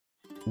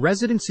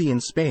Residency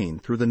in Spain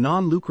through the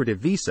non-lucrative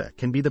visa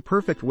can be the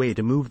perfect way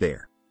to move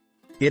there.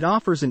 It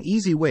offers an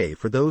easy way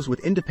for those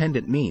with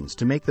independent means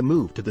to make the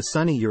move to the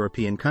sunny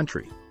European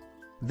country.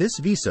 This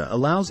visa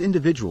allows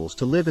individuals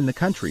to live in the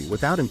country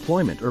without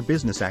employment or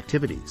business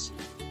activities.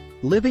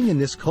 Living in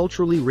this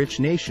culturally rich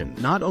nation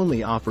not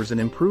only offers an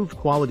improved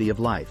quality of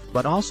life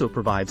but also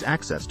provides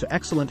access to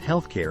excellent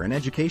healthcare and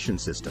education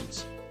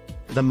systems.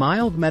 The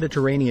mild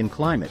Mediterranean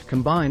climate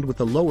combined with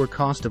the lower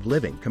cost of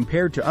living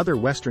compared to other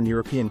Western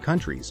European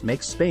countries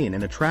makes Spain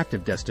an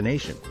attractive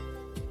destination.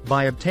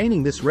 By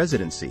obtaining this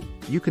residency,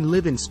 you can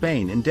live in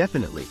Spain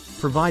indefinitely,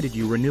 provided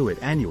you renew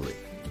it annually.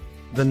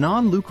 The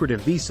non-lucrative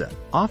visa,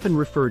 often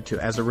referred to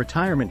as a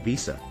retirement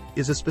visa,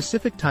 is a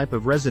specific type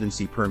of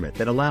residency permit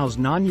that allows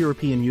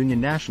non-European Union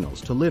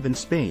nationals to live in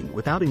Spain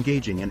without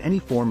engaging in any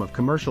form of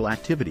commercial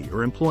activity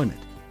or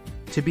employment.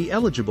 To be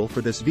eligible for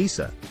this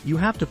visa, you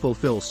have to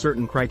fulfill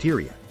certain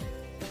criteria.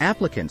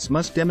 Applicants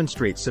must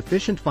demonstrate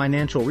sufficient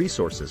financial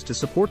resources to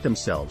support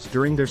themselves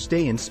during their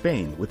stay in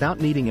Spain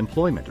without needing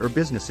employment or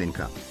business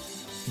income.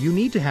 You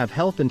need to have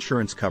health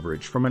insurance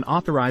coverage from an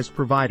authorized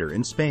provider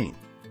in Spain.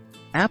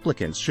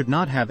 Applicants should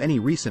not have any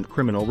recent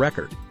criminal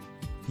record.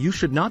 You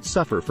should not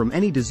suffer from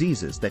any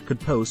diseases that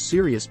could pose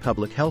serious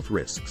public health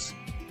risks.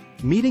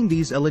 Meeting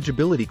these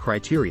eligibility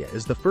criteria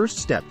is the first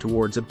step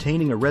towards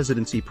obtaining a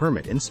residency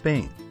permit in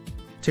Spain.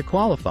 To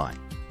qualify,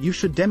 you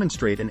should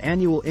demonstrate an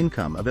annual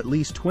income of at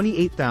least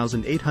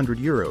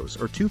 €28,800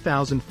 or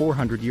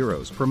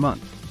 €2,400 per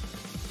month.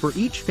 For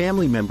each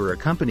family member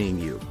accompanying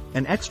you,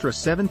 an extra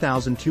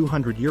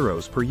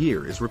 €7,200 per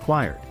year is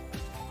required.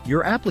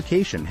 Your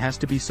application has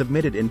to be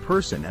submitted in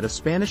person at a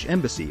Spanish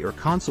embassy or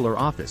consular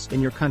office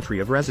in your country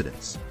of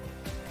residence.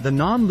 The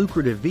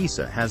non-lucrative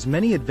visa has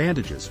many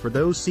advantages for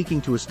those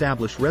seeking to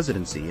establish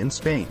residency in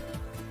Spain.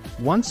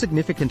 One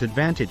significant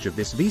advantage of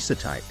this visa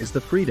type is the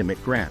freedom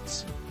it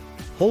grants.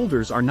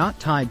 Holders are not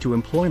tied to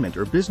employment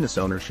or business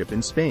ownership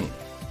in Spain,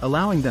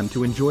 allowing them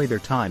to enjoy their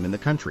time in the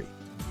country.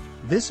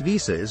 This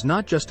visa is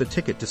not just a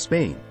ticket to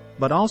Spain,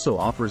 but also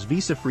offers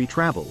visa-free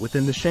travel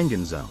within the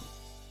Schengen zone.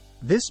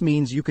 This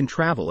means you can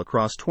travel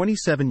across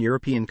 27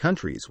 European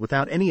countries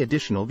without any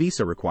additional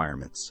visa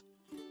requirements.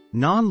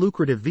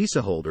 Non-lucrative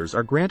visa holders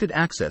are granted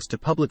access to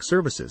public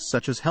services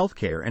such as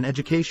healthcare and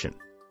education.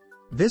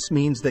 This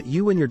means that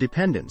you and your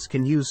dependents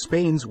can use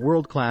Spain's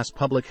world-class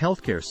public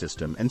healthcare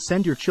system and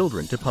send your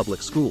children to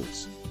public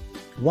schools.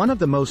 One of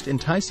the most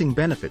enticing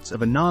benefits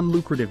of a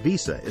non-lucrative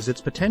visa is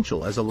its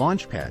potential as a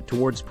launchpad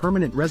towards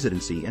permanent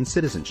residency and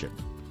citizenship.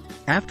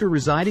 After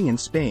residing in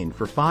Spain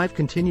for 5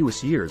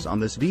 continuous years on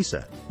this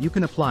visa, you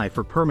can apply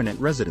for permanent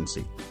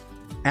residency.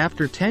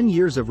 After 10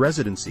 years of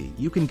residency,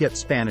 you can get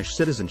Spanish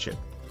citizenship.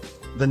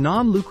 The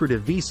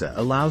non-lucrative visa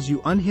allows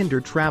you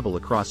unhindered travel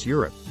across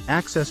Europe,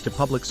 access to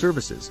public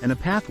services and a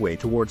pathway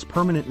towards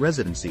permanent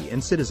residency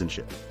and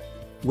citizenship.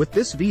 With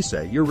this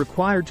visa, you're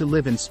required to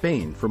live in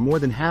Spain for more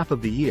than half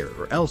of the year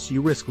or else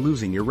you risk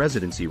losing your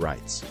residency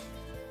rights.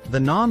 The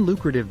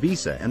non-lucrative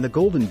visa and the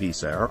golden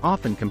visa are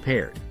often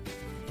compared.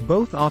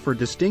 Both offer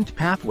distinct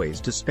pathways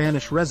to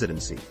Spanish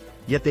residency,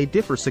 yet they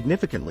differ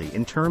significantly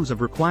in terms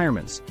of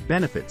requirements,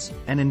 benefits,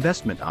 and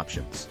investment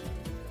options.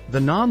 The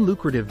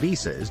non-lucrative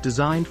visa is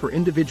designed for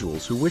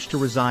individuals who wish to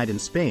reside in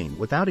Spain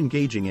without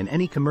engaging in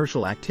any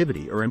commercial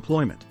activity or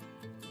employment.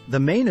 The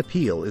main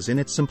appeal is in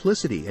its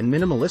simplicity and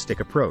minimalistic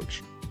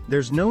approach.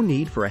 There's no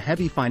need for a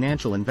heavy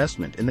financial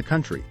investment in the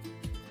country.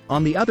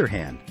 On the other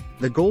hand,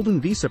 the Golden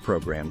Visa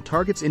program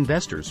targets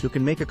investors who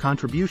can make a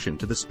contribution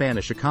to the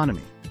Spanish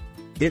economy.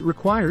 It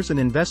requires an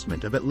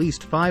investment of at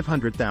least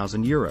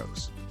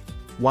 €500,000.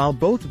 While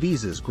both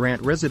visas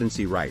grant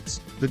residency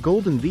rights, the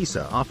Golden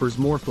Visa offers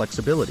more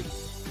flexibility.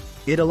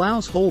 It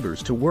allows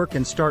holders to work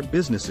and start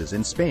businesses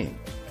in Spain,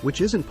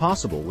 which isn't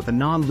possible with a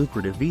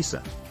non-lucrative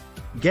visa.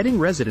 Getting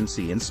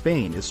residency in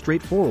Spain is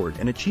straightforward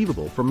and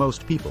achievable for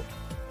most people.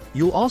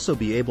 You'll also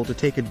be able to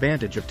take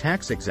advantage of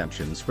tax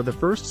exemptions for the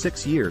first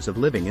 6 years of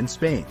living in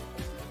Spain.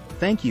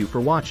 Thank you for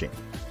watching.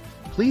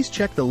 Please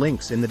check the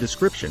links in the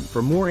description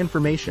for more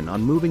information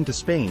on moving to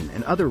Spain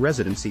and other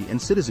residency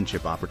and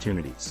citizenship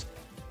opportunities.